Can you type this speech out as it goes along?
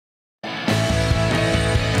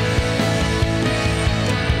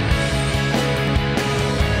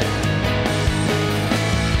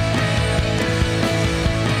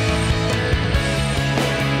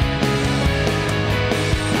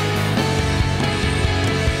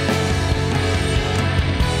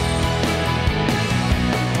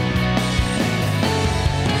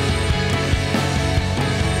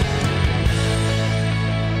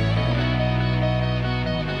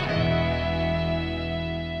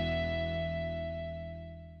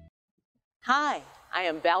Hi, I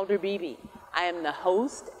am Valder Beebe. I am the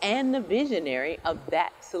host and the visionary of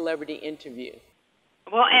That Celebrity Interview.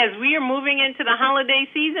 Well, as we are moving into the holiday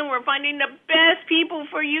season, we're finding the best people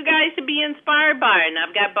for you guys to be inspired by. And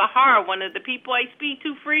I've got Bahar, one of the people I speak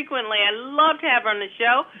to frequently. I love to have her on the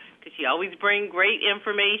show because she always brings great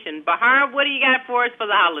information. Bahar, what do you got for us for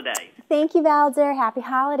the holidays? Thank you, Valder. Happy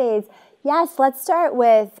holidays. Yes, let's start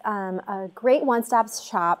with a great one-stop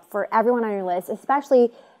shop for everyone on your list,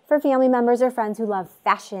 especially for family members or friends who love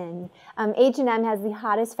fashion. H&M has the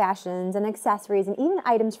hottest fashions and accessories and even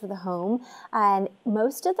items for the home. And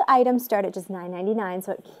most of the items start at just $9.99,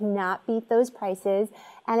 so it cannot beat those prices.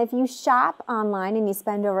 And if you shop online and you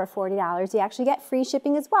spend over $40, you actually get free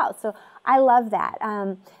shipping as well. So I love that.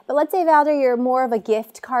 But let's say, Valder, you're more of a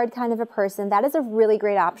gift card kind of a person. That is a really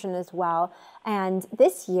great option as well. And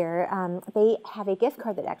this year, they have a gift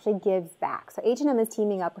card that actually gives back. So H&M is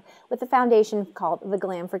teaming up with a foundation called the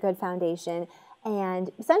Glam for Good Foundation. And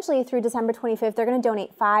essentially through December 25th, they're going to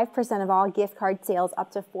donate 5% of all gift card sales up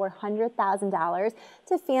to $400,000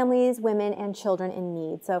 to families, women, and children in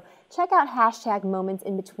need. So check out hashtag Moments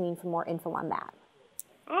in Between for more info on that.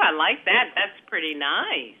 Oh, I like that. That's pretty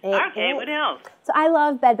nice. Okay, what else? So I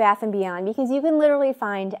love Bed Bath & Beyond because you can literally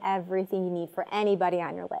find everything you need for anybody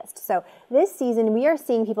on your list. So this season, we are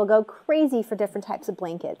seeing people go crazy for different types of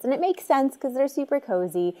blankets. And it makes sense because they're super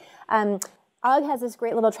cozy. UGG has this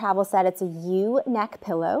great little travel set. It's a U-neck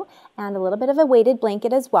pillow and a little bit of a weighted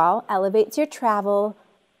blanket as well. Elevates your travel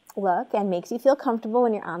look and makes you feel comfortable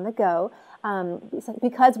when you're on the go.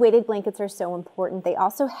 Because weighted blankets are so important, they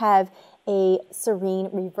also have a Serene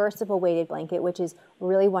reversible weighted blanket, which is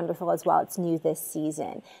really wonderful as well. It's new this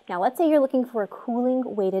season. Now, let's say you're looking for a cooling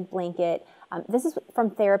weighted blanket. This is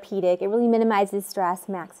from Therapeutic. It really minimizes stress,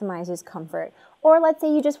 maximizes comfort. Or let's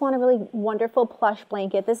say you just want a really wonderful plush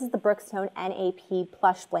blanket. This is the Brookstone NAP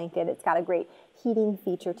plush blanket. It's got a great heating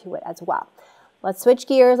feature to it as well. Let's switch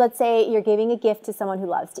gears. Let's say you're giving a gift to someone who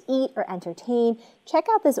loves to eat or entertain. Check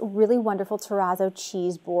out this really wonderful terrazzo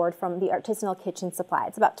cheese board from the Artisanal Kitchen Supply.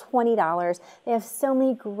 It's about $20. They have so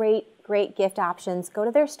many great gift options. Go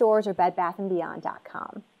to their stores or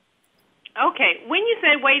bedbathandbeyond.com. Okay, when you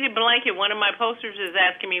say weighted blanket, one of my posters is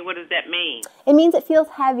asking me, what does that mean? It means it feels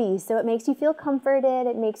heavy, so it makes you feel comforted,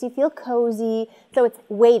 it makes you feel cozy, so it's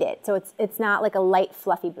weighted, so it's not like a light,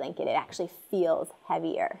 fluffy blanket. It actually feels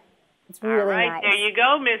heavier. It's really nice. All right, nice. There you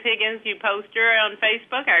go, Miss Higgins. You post her on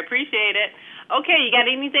Facebook. I appreciate it. Okay, you got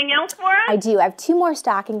anything else for us? I do. I have two more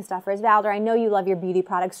stocking stuffers. Valder, I know you love your beauty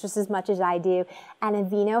products just as much as I do. And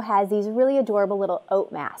Aveeno has these really adorable little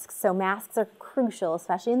oat masks. So masks are crucial,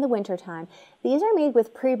 especially in the wintertime. These are made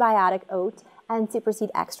with prebiotic oat and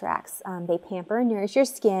superseed extracts. They pamper and nourish your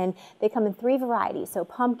skin. They come in 3 varieties. So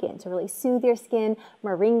pumpkin to really soothe your skin,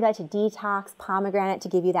 moringa to detox, pomegranate to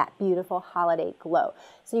give you that beautiful holiday glow.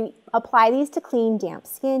 So you apply these to clean, damp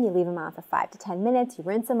skin. You leave them on for 5 to 10 minutes. You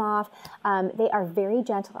rinse them off. They are very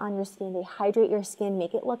gentle on your skin. They hydrate your skin,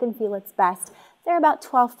 make it look and feel its best. They're about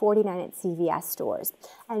 $12.49 at CVS stores.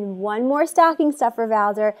 And one more stocking stuffer,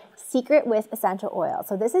 Valder, Secret with Essential Oil.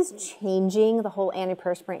 So this is changing the whole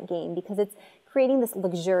antiperspirant game because it's creating this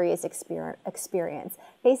luxurious experience.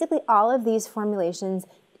 Basically, all of these formulations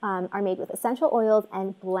are made with essential oils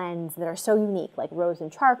and blends that are so unique, like rose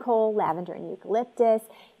and charcoal, lavender and eucalyptus.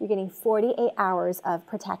 You're getting 48 hours of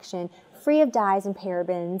protection, free of dyes and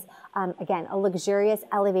parabens. Again, a luxurious,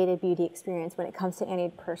 elevated beauty experience when it comes to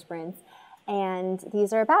antiperspirants. And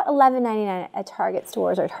these are about $11.99 at Target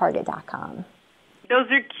stores or Target.com. Those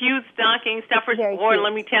are cute stocking stuffers. Very or cute.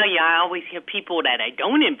 let me tell you, I always have people that I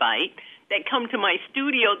don't invite that come to my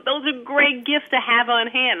studio. Those are great gifts to have on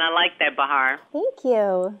hand. I like that, Bahar. Thank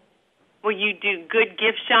you. Will you do good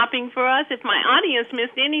gift shopping for us? If my audience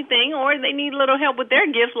missed anything or they need a little help with their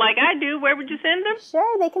gifts like I do, where would you send them?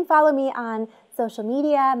 Sure, they can follow me on social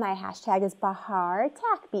media. My hashtag is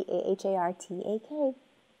BaharTak, BaharTak.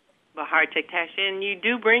 Bahar Taktashian, you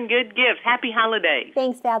do bring good gifts. Happy holidays.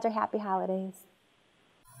 Thanks, Valder. Happy holidays.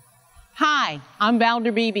 Hi, I'm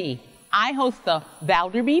Valder Beebe. I host the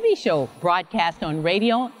Valder Beebe Show, broadcast on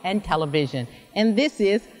radio and television. And this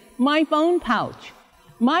is my phone pouch.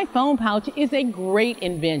 My phone pouch is a great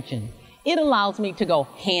invention. It allows me to go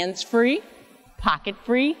hands-free,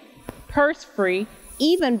 pocket-free, purse-free,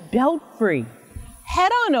 even belt-free.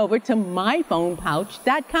 Head on over to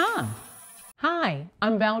myphonepouch.com. Hi,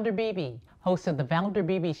 I'm Valder Beebe, host of the Valder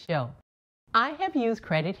Beebe Show. I have used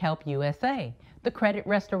Credit Help USA, the credit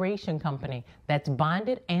restoration company that's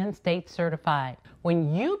bonded and state certified.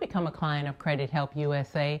 When you become a client of Credit Help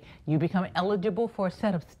USA, you become eligible for a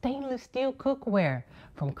set of stainless steel cookware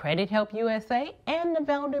from Credit Help USA and the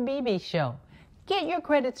Valder Beebe Show. Get your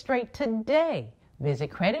credit straight today.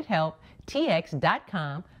 Visit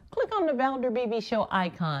credithelptx.com, click on the Valder Beebe Show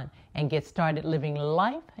icon, and get started living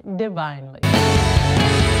life divinely.